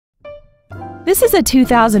This is a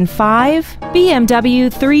 2005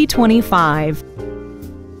 BMW 325.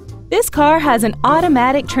 This car has an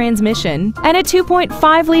automatic transmission and a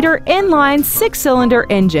 2.5-liter inline 6-cylinder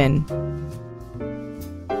engine.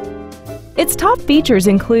 Its top features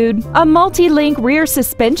include a multi-link rear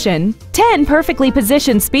suspension, 10 perfectly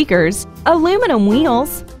positioned speakers, aluminum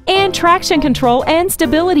wheels, and traction control and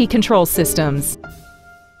stability control systems.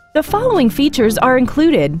 The following features are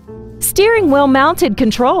included: steering wheel mounted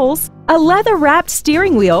controls, a leather-wrapped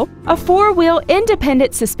steering wheel, a 4-wheel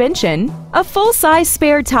independent suspension, a full-size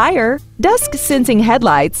spare tire, dusk-sensing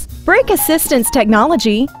headlights, brake assistance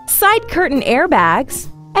technology, side curtain airbags,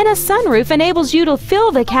 and a sunroof enables you to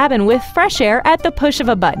fill the cabin with fresh air at the push of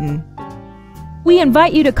a button. We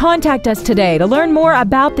invite you to contact us today to learn more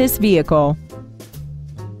about this vehicle.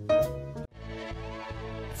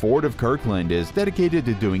 Ford of Kirkland is dedicated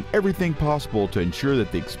to doing everything possible to ensure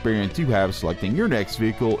that the experience you have selecting your next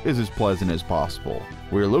vehicle is as pleasant as possible.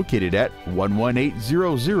 We're located at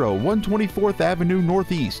 11800 124th Avenue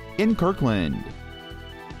Northeast in Kirkland.